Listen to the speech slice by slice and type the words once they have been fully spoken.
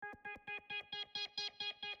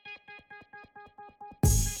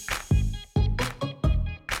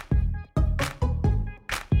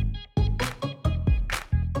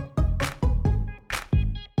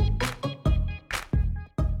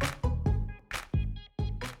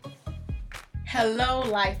Hello,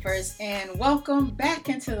 lifers, and welcome back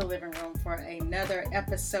into the living room for another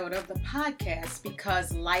episode of the podcast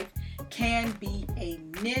because life can be a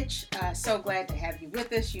niche. So glad to have you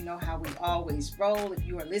with us. You know how we always roll. If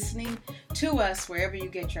you are listening to us wherever you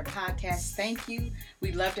get your podcasts, thank you.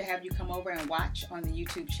 We'd love to have you come over and watch on the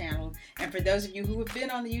YouTube channel. And for those of you who have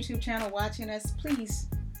been on the YouTube channel watching us, please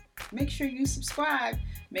make sure you subscribe.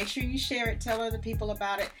 Make sure you share it. Tell other people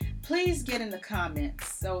about it. Please get in the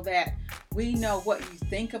comments so that we know what you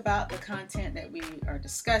think about the content that we are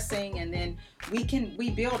discussing, and then we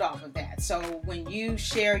build off of that. So when you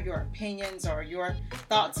share your opinions or your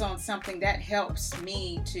thoughts on something, that helps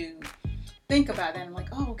me to think about that. I'm like,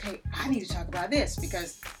 oh, okay, I need to talk about this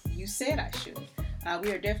because you said I should.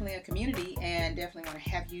 We are definitely a community and definitely want to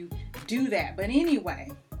have you do that. But anyway,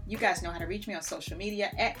 you guys know how to reach me on social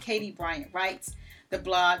media at Katie Bryant Writes, the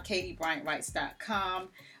blog KatieBryantWrites.com.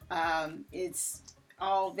 It's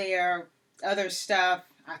all there, other stuff.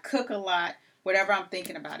 I cook a lot. Whatever I'm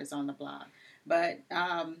thinking about is on the blog. But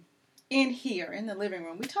in here, in the living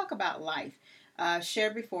room, we talk about life.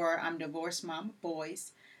 Shared before, I'm divorced mom of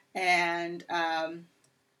boys and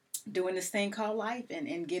doing this thing called life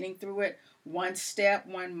and getting through it one step,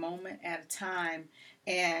 one moment at a time,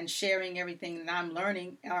 and sharing everything that I'm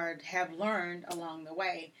learning or have learned along the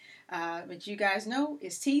way. But you guys know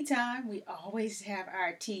it's tea time. We always have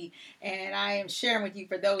our tea, and I am sharing with you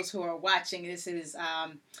for those who are watching. This is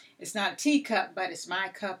it's not a tea cup, but it's my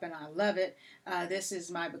cup, and I love it. This is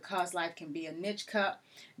my Because Life Can Be a Niche cup.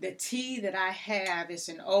 The tea that I have is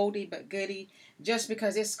an oldie but goodie, just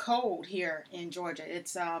because it's cold here in Georgia.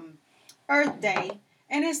 It's Earth Day,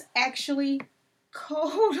 and it's actually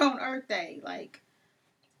cold on Earth Day. Like,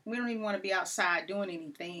 we don't even want to be outside doing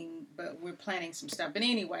anything, but we're planning some stuff. But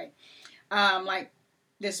anyway, like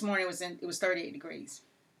this morning it was 38 degrees.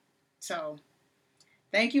 So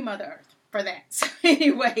thank you, Mother Earth, for that. So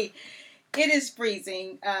anyway, it is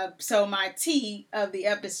freezing. So my tea of the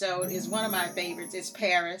episode is one of my favorites. It's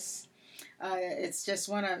Paris. It's just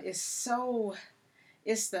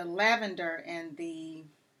it's the lavender and the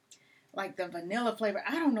vanilla flavor.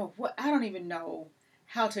 I don't even know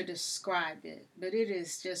how to describe it, but it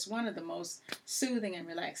is just one of the most soothing and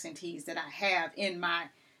relaxing teas that I have in my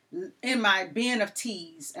bin of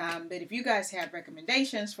teas. But if you guys have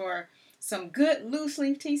recommendations for some good loose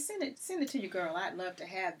leaf tea, send it to your girl. I'd love to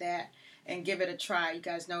have that and give it a try. You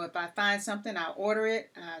guys know if I find something, I'll order it,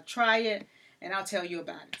 try it, and I'll tell you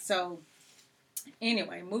about it. So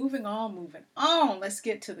anyway, moving on. Let's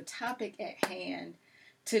get to the topic at hand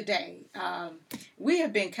today. We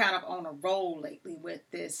have been kind of on a roll lately with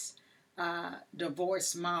this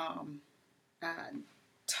divorced mom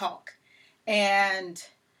talk and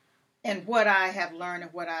what I have learned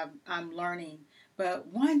and what I'm learning. But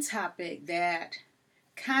one topic that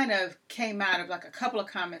kind of came out of like a couple of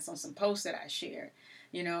comments on some posts that I shared,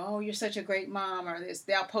 oh, you're such a great mom, or this,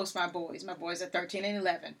 they'll post my boys. My boys are 13 and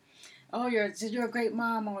 11. Oh, you're a great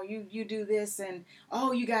mom, or you do this, and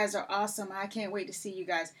oh, you guys are awesome. I can't wait to see you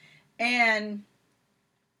guys. And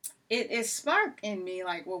it sparked in me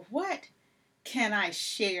like, well, what can I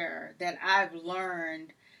share that I've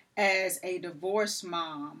learned as a divorced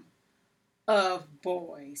mom of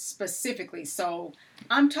boys specifically? So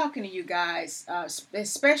I'm talking to you guys,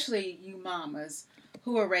 especially you mamas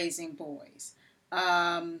who are raising boys,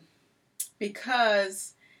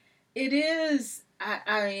 because it is,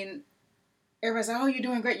 I mean, everybody's like, oh, you're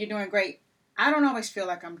doing great. I don't always feel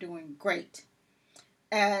like I'm doing great.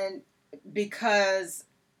 And because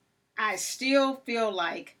I still feel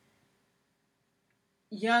like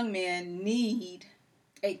young men need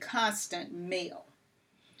a constant male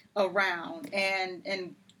around. And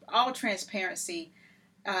in all transparency,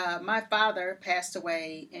 my father passed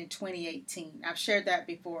away in 2018. I've shared that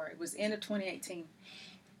before. It was end of 2018.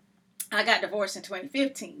 I got divorced in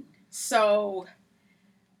 2015. So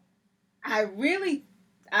I really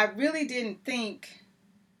didn't think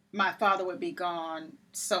my father would be gone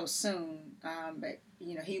so soon. But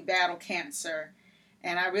he battled cancer,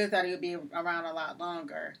 and I really thought he would be around a lot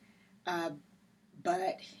longer.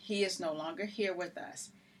 But he is no longer here with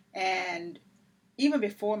us. And even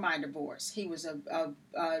before my divorce, he was a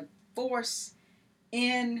force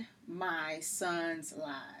in my son's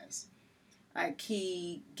lives. Like,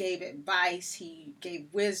 he gave advice, he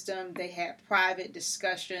gave wisdom. They had private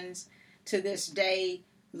discussions. To this day,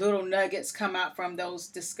 little nuggets come out from those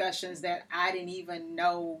discussions that I didn't even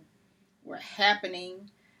know were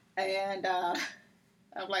happening. And I'm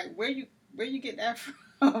like, where you get that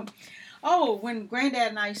from? Oh, when Granddad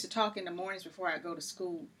and I used to talk in the mornings before I go to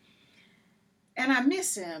school. And I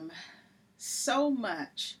miss him so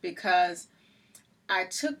much because I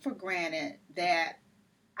took for granted that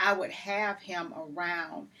I would have him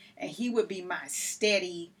around and he would be my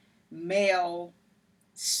steady male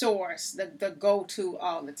source, the go to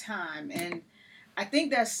all the time. And I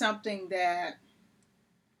think that's something that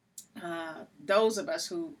those of us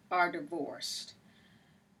who are divorced,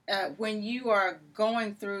 when you are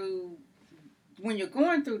going through, when you're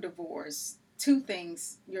going through divorce, two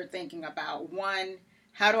things you're thinking about. One,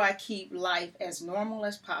 how do I keep life as normal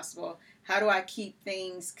as possible? How do I keep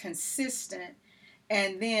things consistent?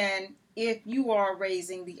 And then if you are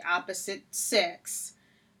raising the opposite sex,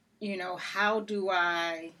 how do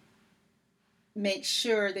I make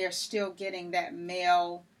sure they're still getting that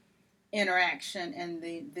male interaction and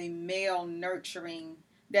the male nurturing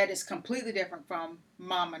that is completely different from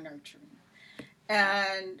mama nurturing?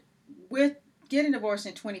 And with getting divorced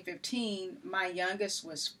in 2015, my youngest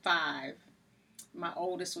was 5, my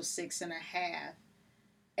oldest was 6.5,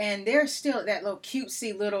 and they're still at that little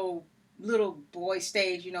cutesy little boy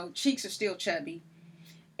stage. Cheeks are still chubby,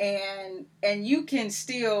 and you can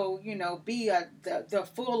still be the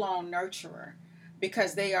full on nurturer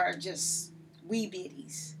because they are just wee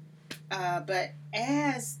bitties. But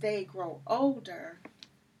as they grow older,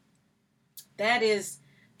 that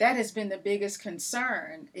has been the biggest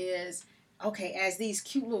concern. Is okay, as these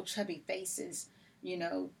cute little chubby faces,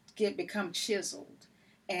 become chiseled,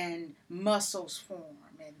 and muscles form,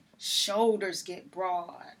 and shoulders get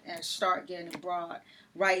broad and start getting broad.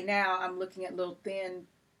 Right now, I'm looking at little thin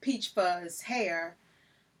peach fuzz hair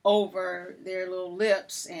over their little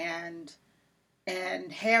lips, and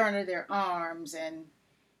hair under their arms, and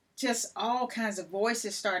just all kinds of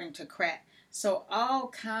voices starting to crack. So all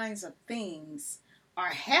kinds of things are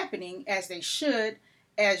happening as they should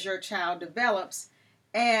as your child develops.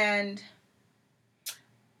 And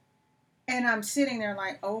I'm sitting there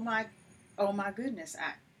like, oh my goodness,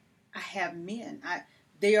 I have men.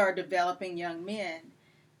 They are developing young men,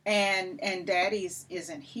 and daddy's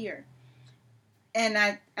isn't here. And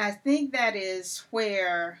I think that is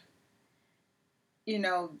where, you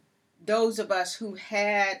know, those of us who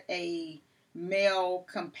had a male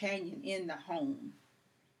companion in the home,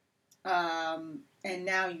 and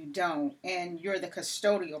now you don't, and you're the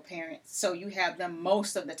custodial parent, so you have them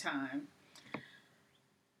most of the time.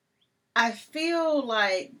 I feel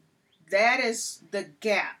like that is the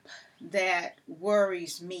gap that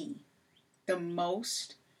worries me the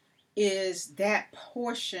most, is that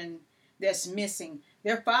portion that's missing.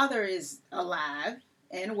 Their father is alive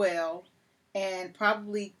and well and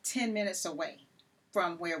probably 10 minutes away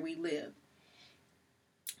from where we live.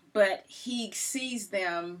 But he sees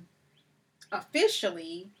them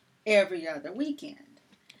officially every other weekend.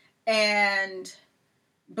 And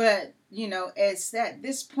but it's at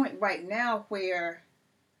this point right now where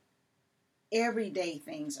everyday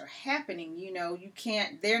things are happening.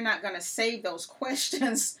 They're not going to save those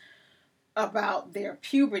questions about their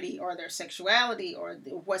puberty or their sexuality or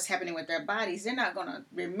what's happening with their bodies. They're not going to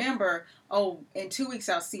remember, oh, in 2 weeks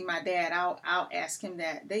I'll see my dad, I'll ask him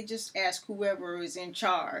that. They just ask whoever is in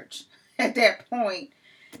charge at that point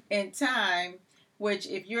in time, which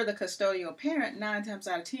if you're the custodial parent, 9 times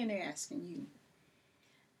out of 10 they're asking you.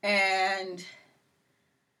 And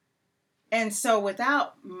so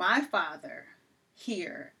without my father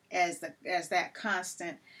here as that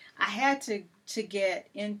constant, I had to get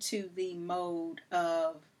into the mode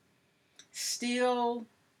of still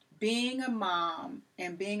being a mom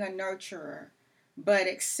and being a nurturer, but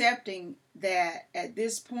accepting that at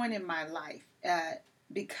this point in my life,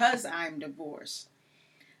 because I'm divorced,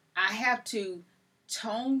 I have to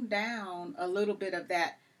tone down a little bit of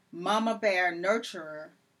that mama bear nurturer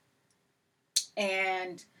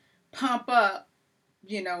and pump up,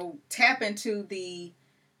 tap into the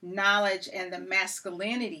knowledge and the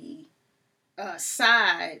masculinity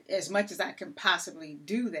side as much as I can possibly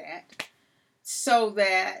do that, so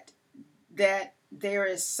that there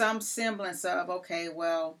is some semblance of, okay,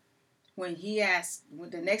 well, when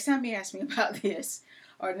the next time he asks me about this,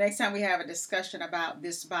 or the next time we have a discussion about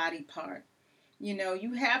this body part,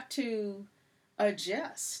 you have to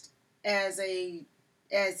adjust as a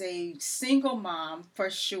single mom, for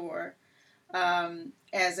sure,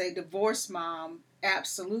 as a divorced mom,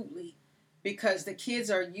 absolutely, because the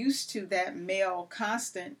kids are used to that male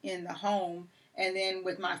constant in the home. And then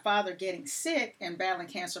with my father getting sick and battling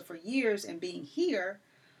cancer for years and being here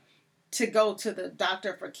to go to the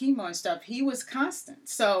doctor for chemo and stuff, he was constant.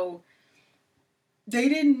 So they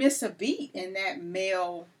didn't miss a beat in that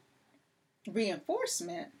male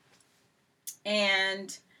reinforcement.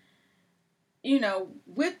 And,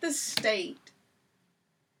 with the state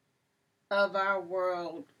of our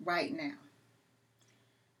world right now,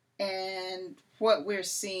 and what we're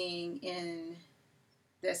seeing in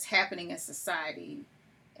that's happening in society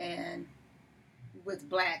and with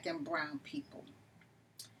black and brown people,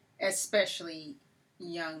 especially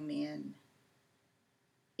young men,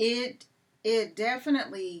 it it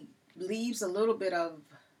definitely leaves a little bit of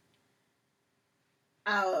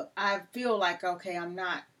I feel like, okay, I'm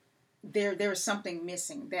not there. There's something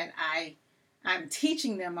missing that I'm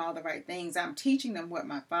teaching them all the right things. I'm teaching them what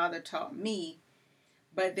my father taught me,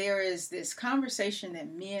 but there is this conversation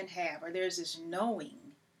that men have, or there's this knowing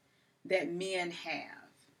that men have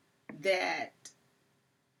that,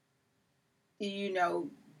 you know,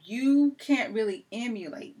 you can't really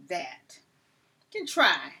emulate that. You can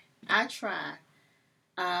try. I try.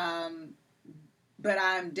 Um, but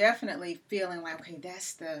I'm definitely feeling like, okay,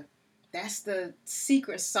 that's the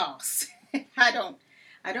secret sauce. I don't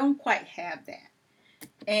I don't quite have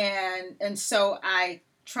that. And so I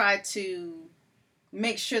try to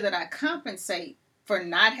make sure that I compensate for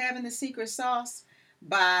not having the secret sauce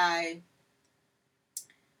by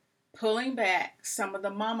pulling back some of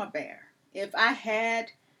the mama bear. If I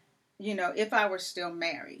had, if I were still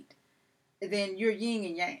married, then you're yin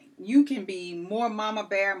and yang. You can be more mama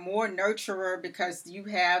bear, more nurturer because you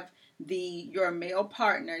have your male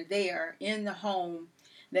partner there in the home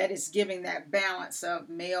that is giving that balance of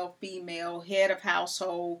male, female, head of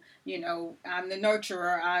household. I'm the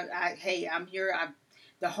nurturer. Hey, I'm here.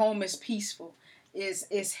 The home is peaceful.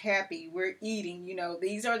 Is happy. We're eating.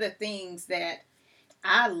 These are the things that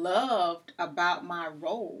I loved about my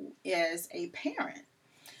role as a parent.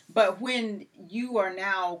 But when you are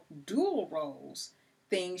now dual roles,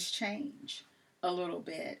 things change a little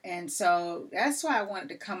bit. And so that's why I wanted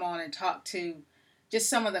to come on and talk to just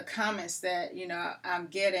some of the comments that, I'm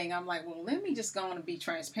getting. I'm like, well, let me just go on and be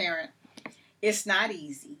transparent. It's not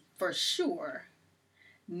easy, for sure,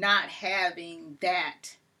 not having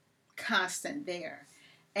that constant there.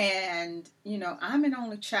 And, I'm an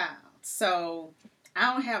only child. So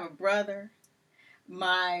I don't have a brother.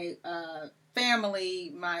 My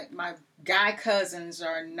family, my guy cousins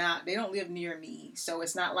are not, they don't live near me. So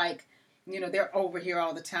it's not like, they're over here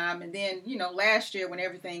all the time. And then, last year when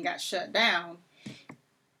everything got shut down,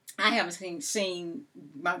 I haven't seen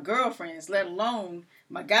my girlfriends, let alone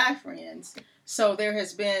my guy friends. So there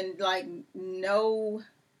has been like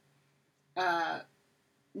uh,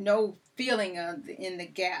 no feeling of in the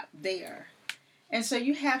gap there. And so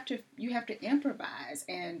you have to improvise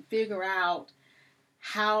and figure out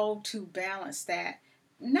how to balance that.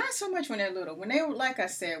 Not so much when they're little. When they were, like I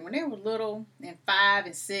said, when they were little and 5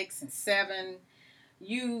 and 6 and 7,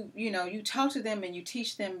 you talk to them and you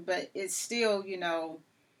teach them, but it's still,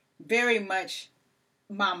 very much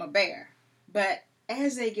mama bear. But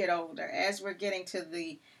as they get older, as we're getting to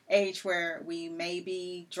the age where we may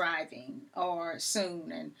be driving or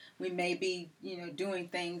soon, and we may be, doing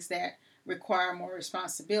things that require more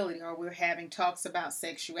responsibility, or we're having talks about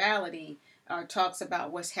sexuality, or talks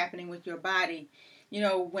about what's happening with your body.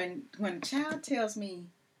 When a child tells me,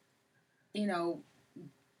 you know,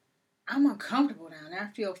 I'm uncomfortable now and I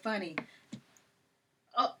feel funny.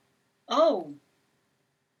 Oh, oh,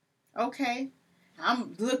 okay.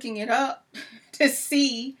 I'm looking it up to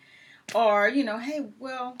see, or, hey,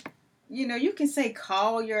 well, you can say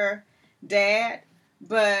call your dad,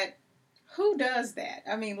 but who does that?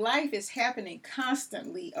 I mean, life is happening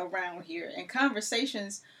constantly around here, and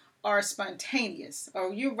conversations are spontaneous.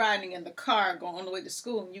 Or you're riding in the car going on the way to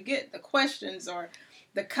school, and you get the questions or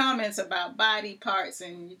the comments about body parts,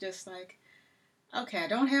 and you're just like, okay, I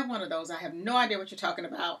don't have one of those. I have no idea what you're talking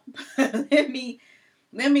about.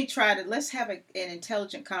 Let me try to, let's have an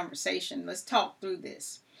intelligent conversation. Let's talk through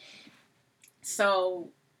this. So,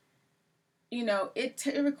 it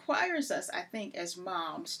requires us, I think, as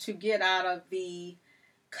moms to get out of the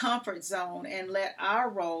comfort zone and let our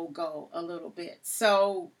role go a little bit.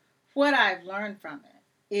 So what I've learned from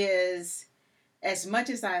it is, as much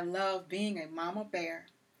as I love being a mama bear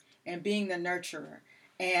and being the nurturer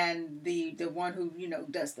and the one who,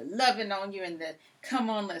 does the loving on you and the come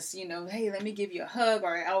on, let's, hey, let me give you a hug,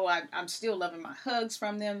 or, oh, I'm still loving my hugs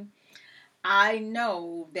from them. I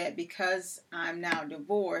know that because I'm now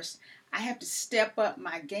divorced, I have to step up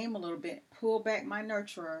my game a little bit, pull back my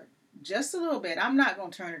nurturer just a little bit. I'm not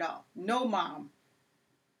going to turn it off. No mom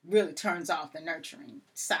really turns off the nurturing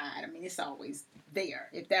side. I mean, it's always there.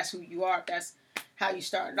 If that's who you are, if that's how you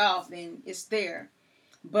started off, then it's there.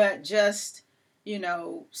 But just,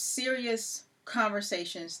 serious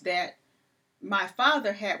conversations that my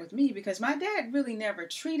father had with me, because my dad really never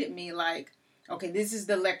treated me like, okay, this is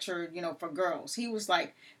the lecture, for girls. He was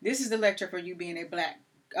like, this is the lecture for you being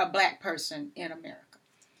a black person in America.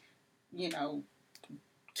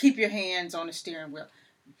 keep your hands on the steering wheel.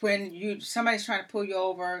 When somebody's trying to pull you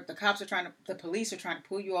over, the police are trying to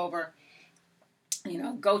pull you over,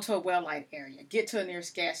 go to a well light area, get to a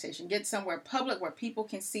nearest gas station, get somewhere public where people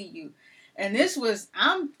can see you. And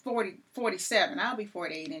I'm 47, I'll be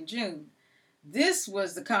 48 in June. This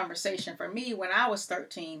was the conversation for me when I was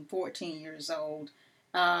 13, 14 years old.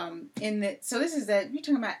 So this is that, you're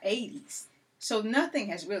talking about 80s. So nothing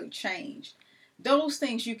has really changed. Those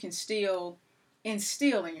things you can still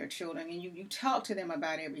instill in your children, and you talk to them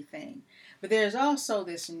about everything. But there's also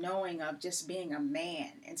this knowing of just being a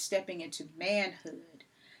man and stepping into manhood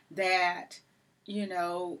that,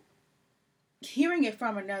 hearing it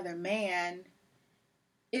from another man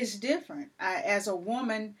is different. As a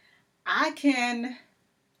woman, I can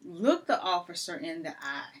look the officer in the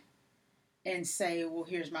eye and say, well,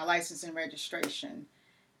 here's my license and registration.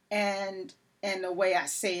 And the way I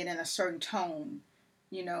say it in a certain tone,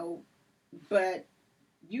 but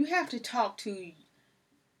you have to talk to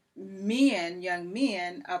young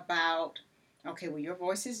men about, okay, well, your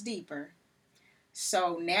voice is deeper.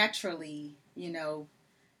 So naturally,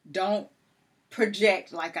 don't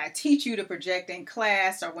project like I teach you to project in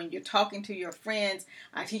class, or when you're talking to your friends,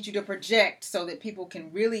 I teach you to project so that people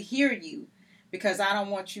can really hear you, because I don't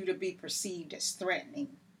want you to be perceived as threatening.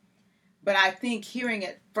 But I think hearing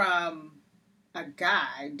it from a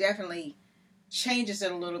guy definitely changes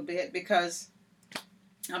it a little bit, because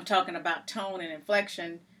I'm talking about tone and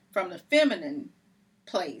inflection from the feminine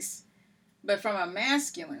place, but from a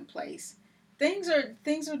masculine place, things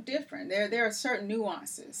are different. There are certain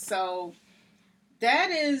nuances. So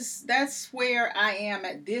that's where I am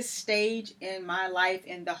at this stage in my life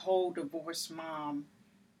in the whole divorced mom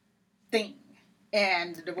thing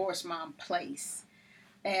and the divorced mom place,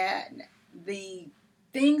 and the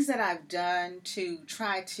things that I've done to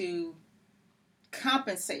try to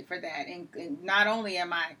compensate for that. And not only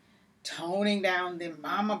am I toning down the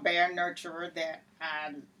mama bear nurturer that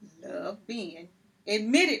I love being,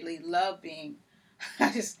 admittedly love being,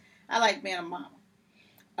 I like being a mama.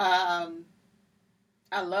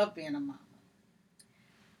 I love being a mama.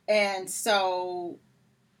 And so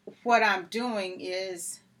what I'm doing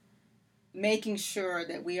is making sure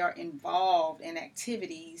that we are involved in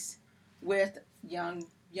activities with young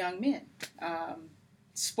men,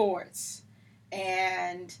 sports,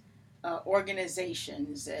 and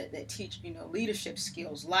organizations that teach leadership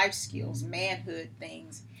skills, life skills, manhood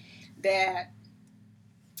things that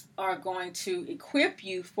are going to equip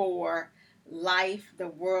you for life, the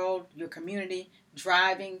world, your community,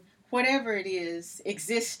 driving, whatever it is,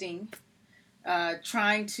 existing,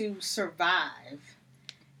 trying to survive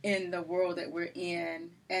in the world that we're in,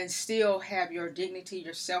 and still have your dignity,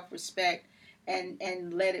 your self-respect,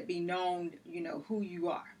 and let it be known, who you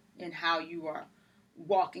are and how you are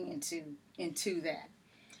walking into that.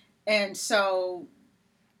 And so,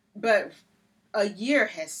 but a year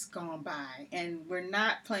has gone by and we're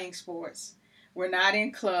not playing sports, we're not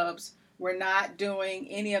in clubs, we're not doing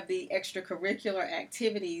any of the extracurricular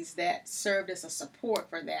activities that served as a support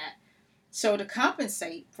for that. So to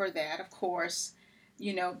compensate for that, of course,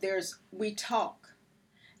 we talk,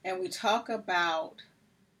 and we talk about,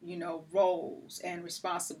 roles and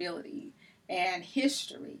responsibility and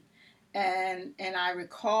history. And I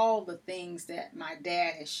recall the things that my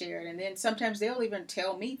dad has shared, and then sometimes they'll even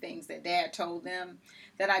tell me things that dad told them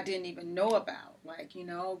that I didn't even know about. Like,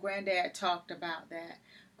 granddad talked about that.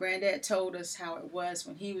 Granddad told us how it was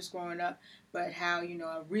when he was growing up, but how,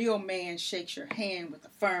 a real man shakes your hand with a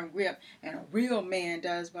firm grip, and a real man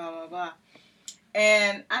does blah, blah, blah.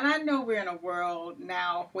 And I know we're in a world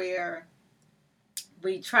now where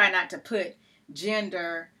we try not to put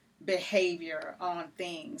gender behavior on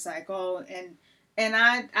things, like, oh, and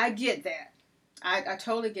I get that. I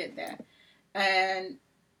totally get that. And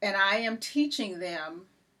I am teaching them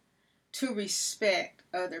to respect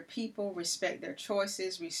other people, respect their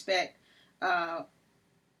choices, respect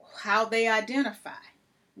how they identify,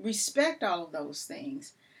 respect all of those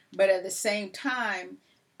things. But at the same time,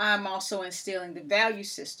 I'm also instilling the value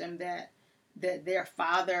system that their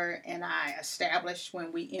father and I established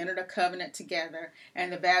when we entered a covenant together,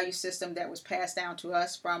 and the value system that was passed down to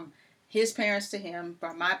us from his parents to him,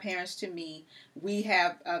 from my parents to me. We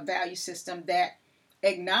have a value system that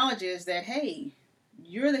acknowledges that, hey,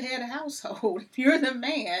 you're the head of household. If you're the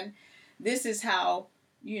man, this is how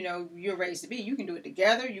you're raised to be. You can do it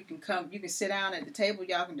together. You can sit down at the table.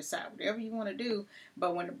 Y'all can decide whatever you want to do.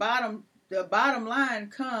 But when the bottom line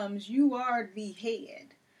comes, you are the head.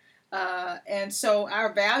 And so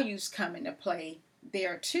our values come into play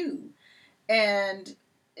there too. And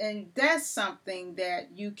that's something that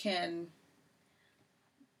you can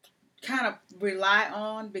kind of rely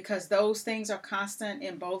on, because those things are constant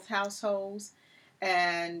in both households.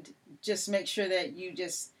 And just make sure that you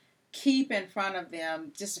just keep in front of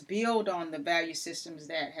them, just build on the value systems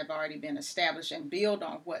that have already been established and build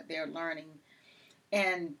on what they're learning,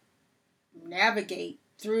 and navigate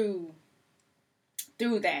through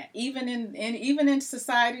that, even in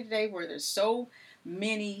society today, where there's so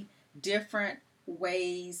many different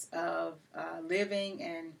ways of living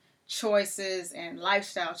and choices and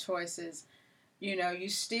lifestyle choices. You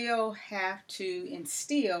still have to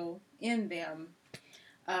instill in them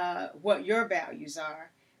what your values are,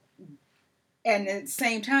 and at the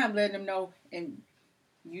same time letting them know, and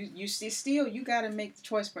you still, you got to make the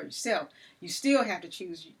choice for yourself. You still have to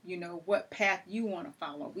choose, what path you want to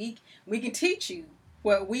follow. We can teach you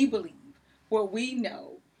what we believe, what we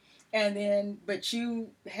know, and then, but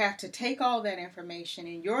you have to take all that information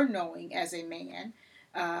in your knowing as a man,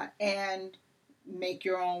 and make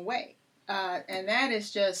your own way. And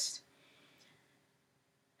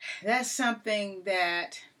that's something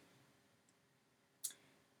that,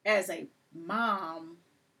 as a mom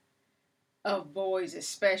of boys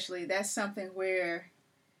especially, that's something where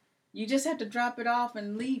you just have to drop it off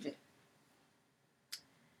and leave it.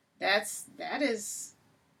 That is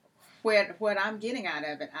what I'm getting out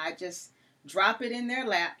of it. I just drop it in their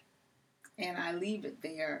lap and I leave it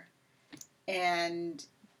there, and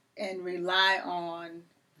rely on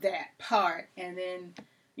that part, and then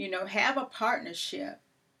have a partnership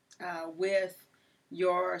with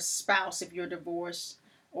your spouse if you're divorced,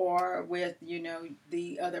 or with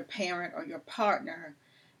the other parent or your partner.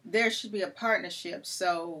 There should be a partnership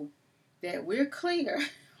so that we're clear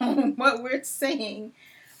on what we're saying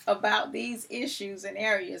about these issues and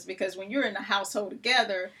areas. Because when you're in a household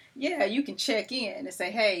together, yeah, you can check in and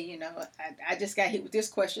say, hey, I just got hit with this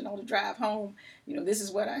question on the drive home. This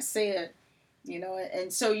is what I said.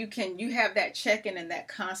 And so you have that check-in and that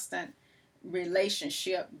constant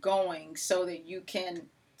relationship going, so that you can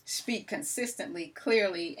speak consistently,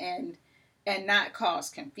 clearly, and not cause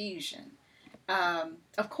confusion.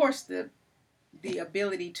 Of course, the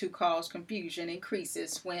ability to cause confusion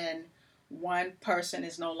increases when one person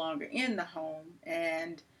is no longer in the home,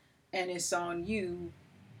 and it's on you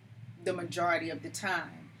the majority of the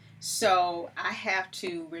time. So I have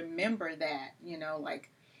to remember that, like,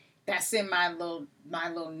 that's in my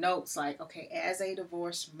little notes, like, okay, as a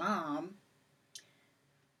divorced mom,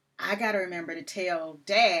 I got to remember to tell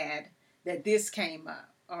dad that this came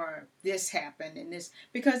up or this happened, and this,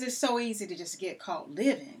 because it's so easy to just get caught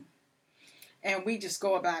living, and we just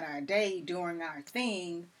go about our day doing our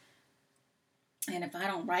thing. And if I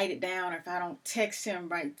don't write it down, or if I don't text him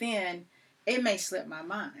right then, it may slip my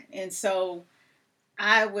mind. And so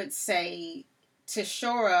I would say, to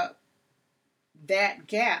shore up that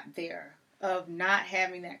gap there of not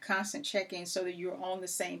having that constant check-in, so that you're on the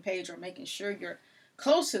same page, or making sure you're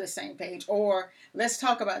close to the same page, or let's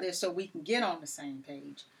talk about this so we can get on the same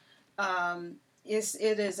page.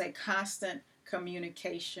 It is a constant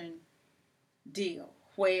communication deal,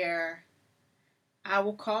 where I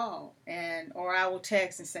will call or I will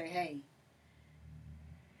text and say, hey,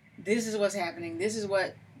 this is what's happening. This is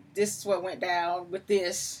what went down with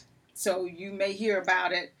this. So you may hear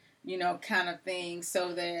about it, kind of thing,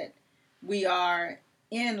 so that we are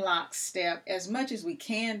in lockstep as much as we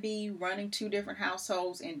can be, running two different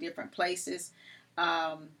households in different places,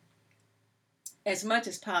 as much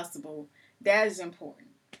as possible. That is important.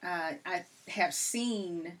 I have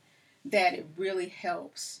seen that it really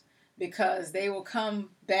helps, because they will come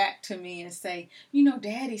back to me and say,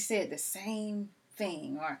 Daddy said the same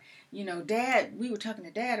thing, or, Dad, we were talking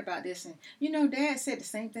to Dad about this, and, Dad said the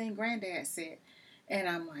same thing Granddad said. And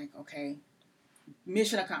I'm like, okay,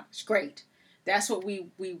 mission accomplished. Great. That's what we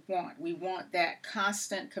want. We want that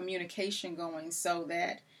constant communication going, so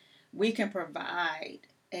that we can provide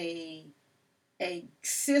a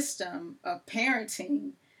system of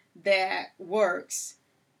parenting that works,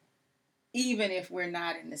 even if we're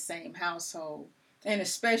not in the same household. And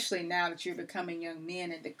especially now that you're becoming young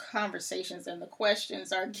men, and the conversations and the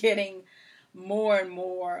questions are getting more and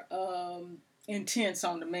more intense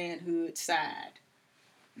on the manhood side.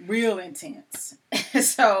 Real intense.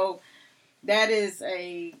 So that is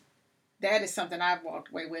something I've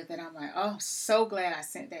walked away with, and I'm like, oh, so glad I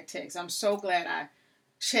sent that text. I'm so glad I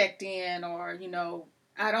checked in, or,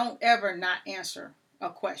 I don't ever not answer a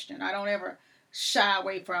question. I don't ever shy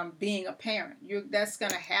away from being a parent. That's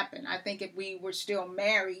going to happen. I think if we were still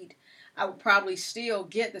married, I would probably still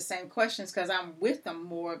get the same questions, because I'm with them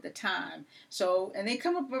more of the time. So, and they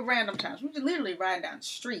come up at random times. We're literally riding down the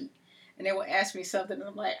street, and they will ask me something, and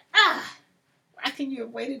I'm like, why can you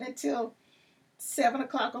have waited until 7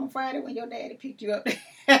 o'clock on Friday when your daddy picked you up to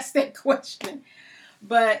ask that question.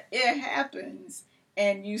 But it happens.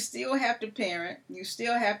 And you still have to parent. You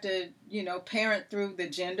still have to, parent through the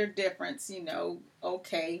gender difference.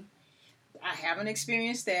 Okay, I haven't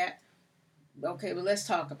experienced that. Okay, well, let's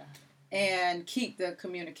talk about it. And keep the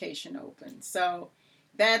communication open. So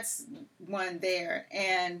that's one there.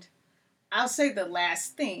 And I'll say the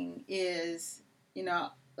last thing is,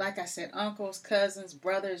 like I said, uncles, cousins,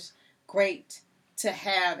 brothers, great to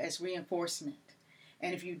have as reinforcement.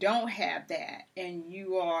 And if you don't have that and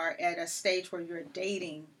you are at a stage where you're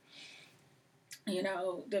dating,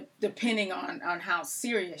 depending on how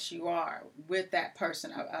serious you are with that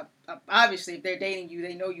person, obviously if they're dating you,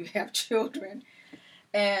 they know you have children.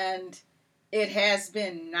 And it has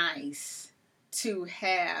been nice to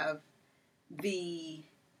have the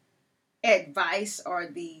advice or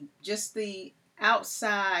the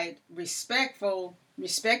outside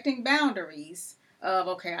respecting boundaries of,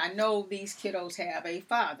 okay, I know these kiddos have a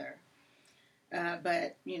father,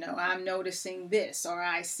 but I'm noticing this or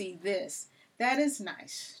I see this. That is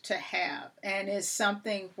nice to have, and it's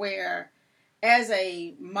something where, as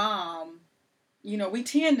a mom, we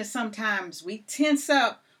tend to sometimes tense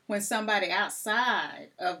up when somebody outside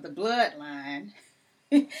of the bloodline,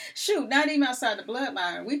 shoot, not even outside the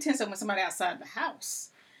bloodline, we tense up when somebody outside the house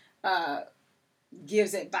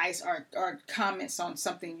gives advice or comments on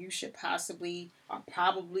something you should possibly or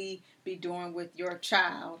probably be doing with your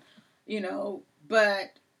child,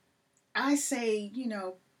 but I say,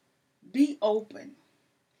 be open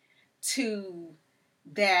to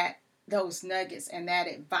those nuggets and that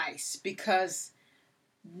advice, because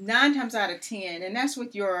 9 times out of 10, and that's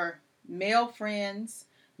with your male friends,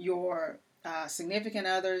 your significant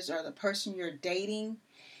others, or the person you're dating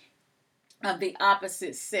of the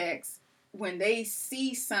opposite sex, when they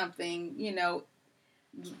see something,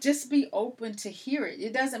 just be open to hear it.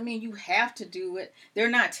 It doesn't mean you have to do it. They're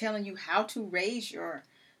not telling you how to raise your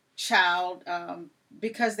child,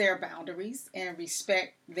 because there are boundaries and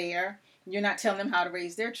respect there. You're not telling them how to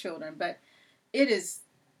raise their children, but it is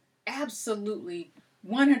absolutely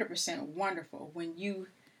 100% wonderful when you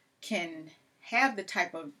can have the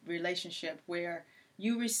type of relationship where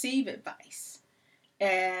you receive advice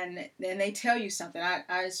and then they tell you something.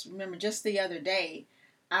 I just remember just the other day,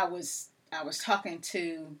 I was talking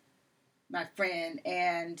to my friend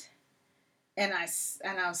and I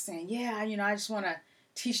was saying, yeah, I just want to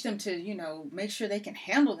teach them to, make sure they can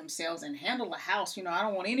handle themselves and handle a house. I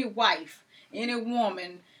don't want any wife, any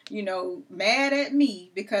woman, mad at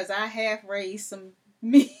me because I have raised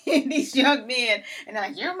these young men, and they're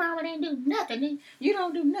like, your mama didn't do nothing. You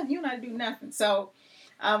don't do nothing. You don't do nothing. So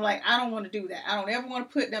I'm like, I don't want to do that. I don't ever want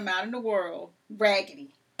to put them out in the world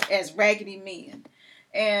as raggedy men.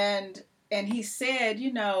 And he said,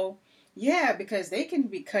 yeah, because they can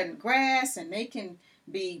be cutting grass and they can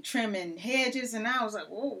be trimming hedges. And I was like,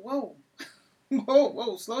 whoa,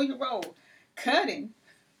 slow your roll. Cutting.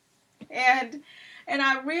 And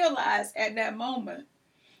I realized at that moment,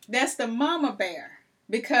 that's the mama bear.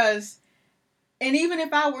 Because, and even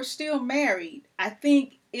if I were still married, I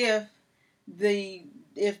think if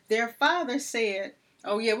their father said,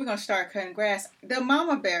 oh yeah, we're going to start cutting grass, the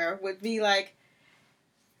mama bear would be like,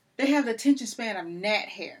 they have the attention span of gnat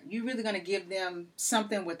hair. You really going to give them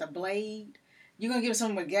something with a blade? You're going to give them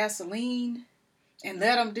something with gasoline and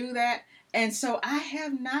let them do that? And so I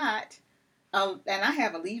have not, and I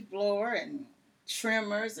have a leaf blower and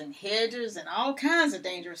trimmers and hedges and all kinds of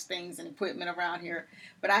dangerous things and equipment around here,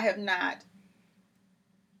 but I have not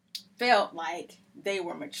felt like they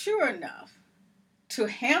were mature enough to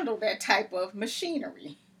handle that type of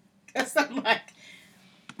machinery. Because I'm like,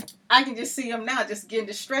 I can just see them now just getting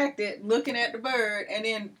distracted, looking at the bird, and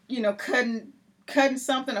then, cutting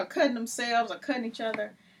something or cutting themselves or cutting each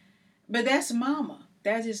other. But that's mama.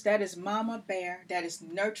 That is mama bear. That is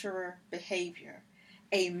nurturer behavior.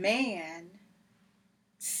 A man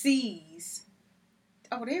sees,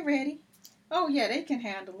 oh, they're ready. Oh yeah, they can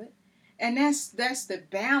handle it. And that's the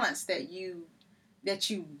balance that you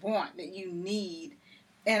want, that you need.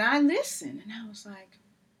 And I listened, and I was like,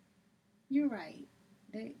 you're right.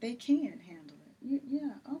 They can handle it.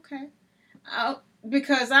 Yeah, okay.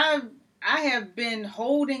 Because I have been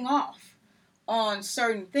holding off on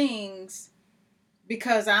certain things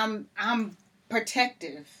because I'm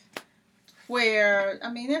protective. Where,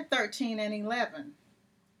 they're 13 and 11.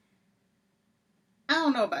 I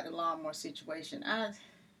don't know about the lawnmower situation.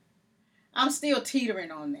 I'm still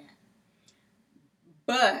teetering on that.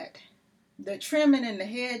 But the trimming and the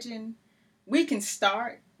hedging, we can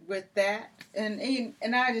start with that.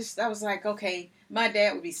 And I was like, okay, my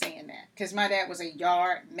dad would be saying that because my dad was a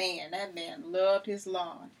yard man. That man loved his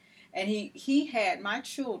lawn. And he had my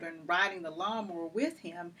children riding the lawnmower with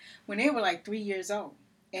him when they were like 3 years old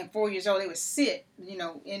and 4 years old. They would sit,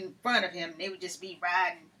 in front of him. And they would just be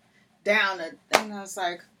riding down the thing. I was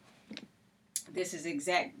like, this is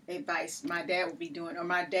exact advice my dad would be doing, or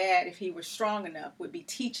my dad, if he was strong enough, would be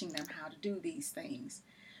teaching them how to do these things.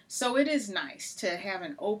 So it is nice to have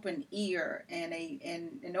an open ear and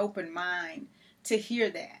an open mind to hear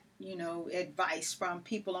that, advice from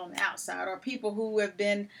people on the outside or people who have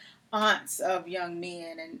been aunts of young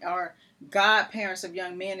men and or godparents of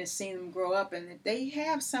young men and seen them grow up, and that they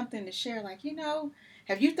have something to share, like,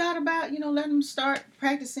 have you thought about, letting them start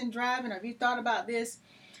practicing driving? Have you thought about this?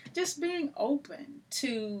 Just being open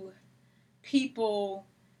to people,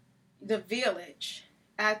 the village.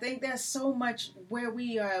 I think that's so much where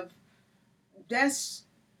we are. That's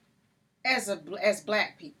as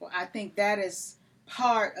black people. I think that is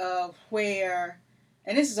part of where,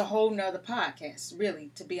 and this is a whole nother podcast,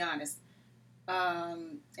 really, to be honest.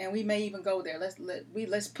 And we may even go there.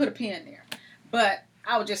 Let's put a pin there. But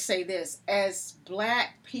I would just say this: as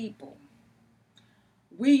black people,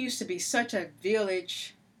 we used to be such a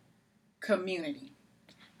village community.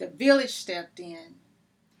 The village stepped in.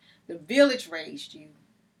 The village raised you.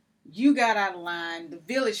 You got out of line. The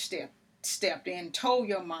village stepped in, told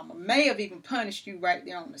your mama, may have even punished you right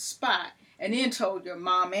there on the spot, and then told your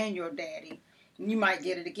mom and your daddy, and you might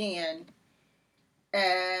get it again.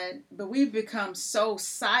 But we've become so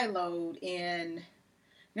siloed in,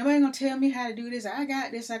 nobody gonna tell me how to do this. I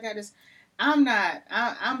got this. I'm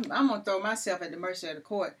gonna throw myself at the mercy of the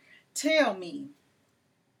court. Tell me,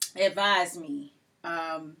 advise me.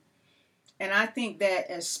 And I think that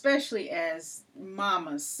especially as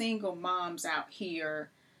mamas, single moms out here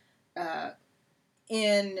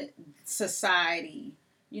in society,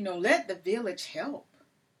 let the village help.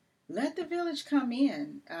 Let the village come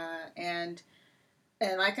in. And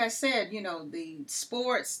like I said, the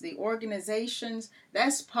sports, the organizations,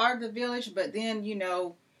 that's part of the village. But then,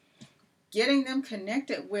 getting them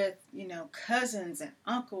connected with, cousins and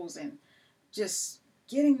uncles, and just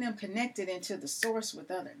getting them connected into the source with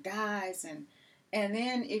other guys. And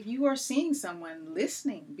then if you are seeing someone,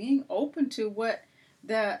 listening, being open to what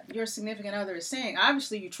your significant other is saying.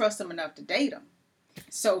 Obviously, you trust them enough to date them.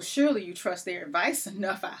 So surely you trust their advice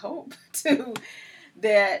enough, I hope, to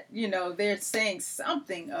that, they're saying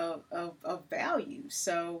something of value.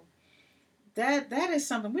 So that is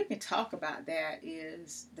something we can talk about, that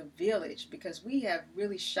is the village, because we have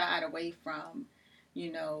really shied away from,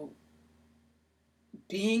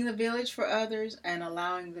 being the village for others and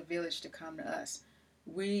allowing the village to come to us.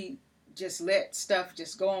 We just let stuff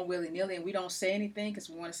just go on willy-nilly, and we don't say anything because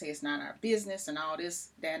we want to say it's not our business and all this,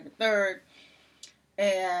 that, and the third.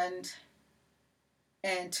 And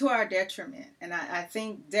to our detriment. And I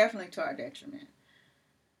think definitely to our detriment.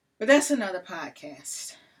 But that's another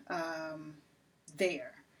podcast.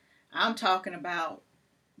 There. I'm talking about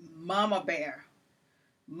mama bear,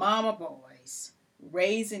 mama boys,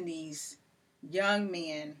 raising these young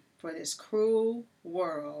men for this cruel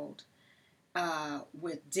world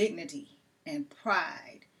with dignity and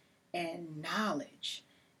pride and knowledge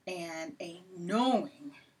and a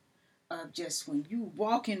knowing of just when you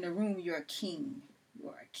walk in the room, you're a king. You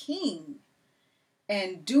are a king.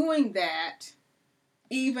 And doing that,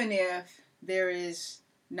 even if there is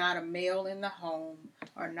not a male in the home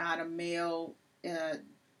or not a male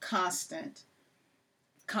constantly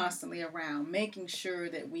around, making sure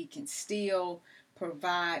that we can still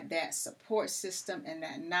provide that support system and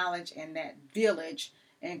that knowledge and that village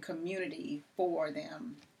and community for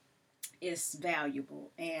them is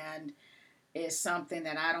valuable, and is something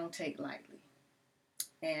that I don't take lightly.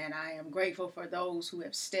 And I am grateful for those who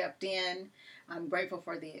have stepped in. I'm grateful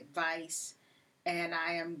for the advice, and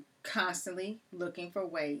I am constantly looking for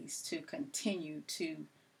ways to continue to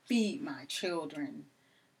feed my children,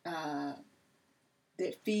 that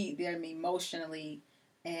feed them emotionally,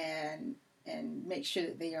 and make sure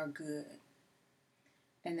that they are good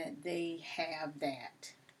and that they have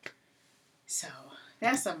that. So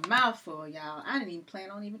that's a mouthful, y'all. I didn't even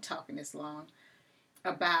plan on even talking this long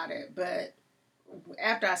about it, but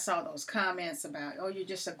after I saw those comments about, oh, you're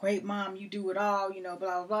just a great mom, you do it all, blah,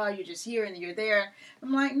 blah, blah, you're just here and you're there,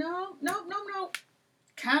 I'm like, no.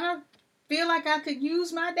 Kind of feel like I could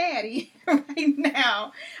use my daddy right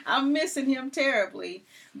now. I'm missing him terribly,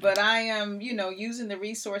 but I am, using the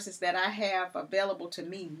resources that I have available to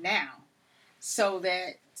me now, so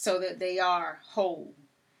that they are whole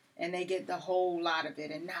and they get the whole lot of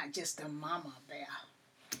it and not just a mama bear.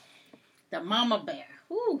 The mama bear.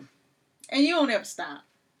 Whew. And you don't ever stop.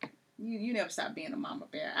 You never stop being a mama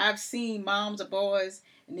bear. I've seen moms of boys,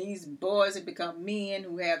 and these boys have become men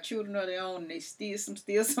who have children of their own, and they still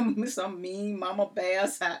some mean mama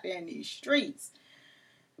bears out there in these streets.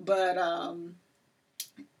 But I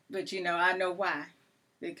know why,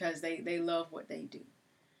 because they love what they do.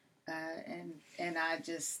 And I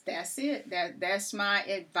just, that's it. That's my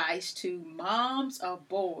advice to moms of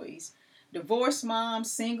boys, divorced mom,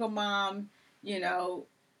 single mom,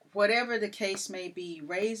 whatever the case may be.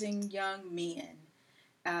 Raising young men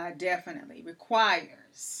definitely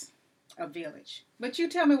requires a village. But you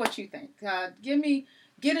tell me what you think.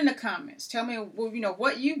 Get in the comments. Tell me,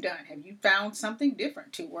 what you've done. Have you found something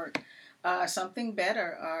different to work, something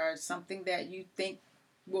better, or something that you think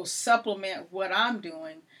will supplement what I'm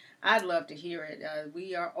doing? I'd love to hear it.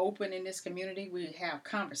 We are open in this community. We have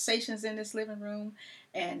conversations in this living room,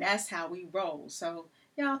 and that's how we roll. So,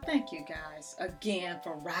 y'all, thank you guys again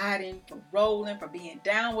for riding, for rolling, for being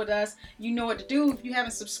down with us. You know what to do. If you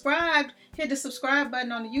haven't subscribed, hit the subscribe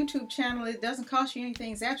button on the YouTube channel. It doesn't cost you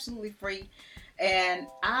anything. It's absolutely free. And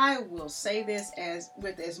I will say this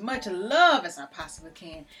with as much love as I possibly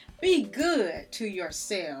can. Be good to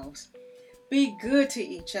yourselves. Be good to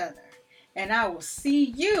each other. And I will see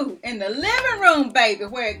you in the living room, baby,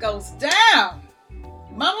 where it goes down.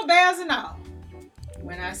 Mama bears and all.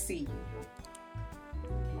 When I see you.